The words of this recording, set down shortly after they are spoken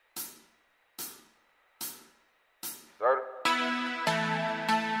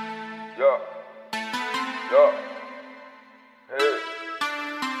Yeah. Yeah. Hey.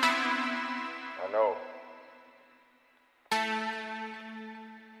 I know.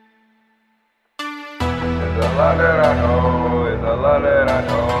 It's a lot that I know. It's a lot that I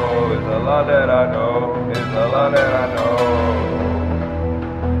know. It's a lot that I know. It's a lot that I know.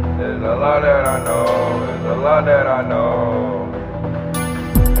 It's a lot that I know. It's a lot that I know.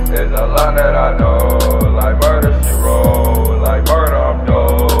 It's a lot that I know. Like murder, she roll. Like murder, I'm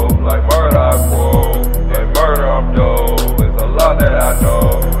dope. Like murder, I quote. And murder, I'm dope. It's a lot that I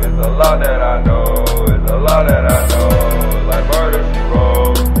know. It's a lot that I know. It's a lot that I know. Like murder, she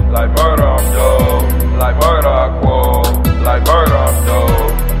roll. Like murder, I'm dope. Like murder, I quote. Like murder, I'm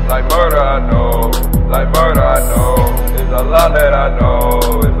dope. Like murder, I know. Like murder, I know. It's a lot that I know.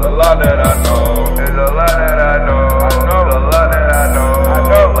 It's a lot that I know. It's a lot that I know. It's a lot that I know.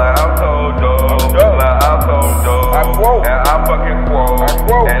 Like I'm so dope. Like I'm so dope. I quote. And I fucking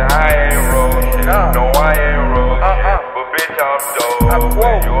quote. And I ain't roll shit. No, I ain't roll shit. But bitch, I'm dope. I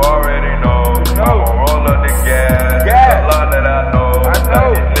quote. You already know. I'ma roll up the gas. It's a lot that I know.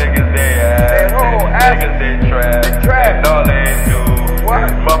 These niggas, they ass. These niggas, they trash. And all they do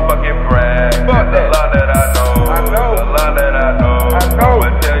is motherfucking brag. It's a lot that I know. It's a lot that I know. I'ma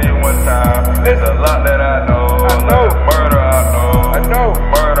tell you one time. It's a lot that I know. Like murder, I know.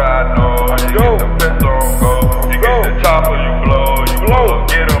 Murder, I know. You get the pistol and go. You get the chopper, you blow.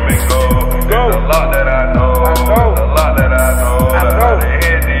 Get them and go. It's a lot that I know. It's a lot that I know. How to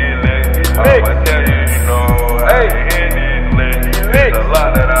hit these licks. I'ma tell you, you know. How to hit these licks. It's a lot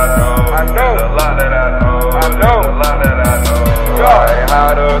that I know. It's a lot that I know. It's a lot that I know. I ain't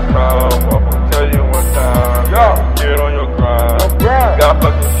how to come. I'ma tell you one time. Get on your grind. Got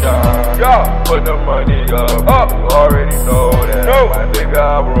fucking shine. Put the money up. You already know that. My nigga, I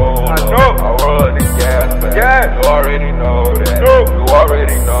roll up. I roll up the gas back. You already know that. You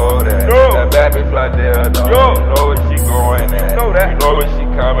already know that. That bad bitch right there, dog. You know where she going at. You know where she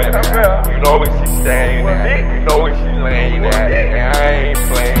coming at. You know where she staying at. You know where she laying at. And I ain't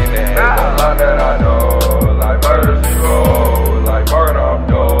playing that. It's a lot that I know. Like murder, she roll. Like murder, I'm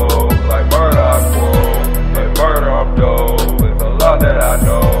dope. Like murder, I quote. And murder, I'm dope. It's a lot that I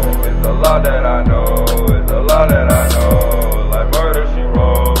know. It's a lot that I know. It's a lot that I know. Like murder, she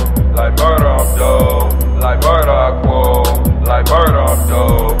roll. Like murder, I'm dope. Like murder, I quote. Like murder, I'm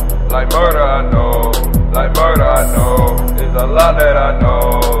dope. Like murder, I know. Like murder, I know. It's a lot that I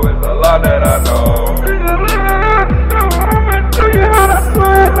know. It's a lot that I know. It's a lot that I know. I'ma tell you how to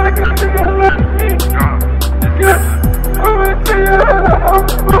play it like a nigga like me. I'ma tell you how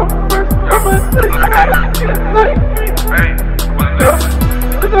to I'ma tell you how to get like me.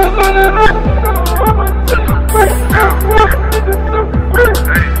 It's a lot that I know. I'ma tell you right now. It's so great.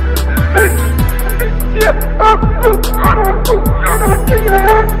 Yeah, I'ma tell you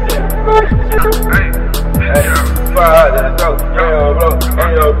how to get like me. Fire to the dope, and your blow,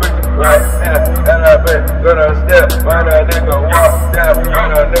 and your bitch right now. And I bet gonna step, when a nigga walk down,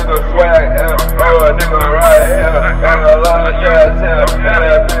 when a nigga swag out, or a nigga right here, and a lot of jazz tell, and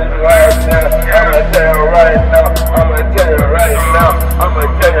that bitch right now. I'ma tell you right now, I'ma tell you right now, I'ma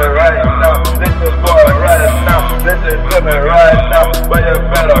tell you right now. This is boy right now, this is to me right now. But you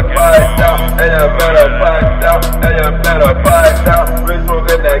better fight down, and you better fight down, and you better fight down. We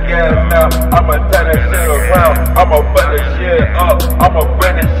smoking that gas now, I'ma turn that shit around. I'ma put this shit up, I'ma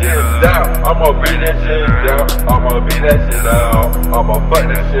bring this shit down, I'ma beat that shit down, I'ma beat that shit down, I'ma fuck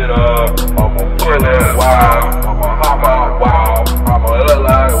this shit up, I'ma pull it wow, I'ma hop out wow, I'ma look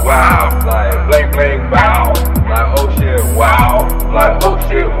like wow, like bling bling wow, like oh shit wow, like oh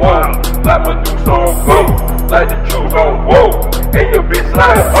shit whoa, like Medusa on go, like the juice on whoa, and your bitch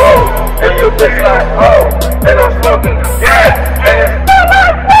like oh, and your bitch like oh, and I'm smoking gas, and it's not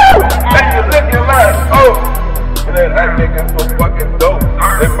like oh, and you looking like oh. And then that nigga so fucking dope.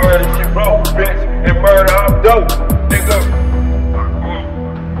 And murder she broke, bitch. And murder I'm dope, nigga.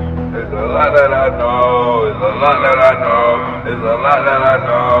 It's a lot that I know. It's a lot that I know. It's a lot that I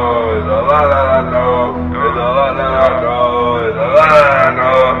know. It's a lot that I know. It's a lot that I know. It's a lot that I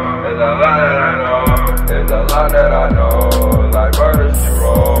know. It's a lot that I know. It's a lot that I know. Like murder she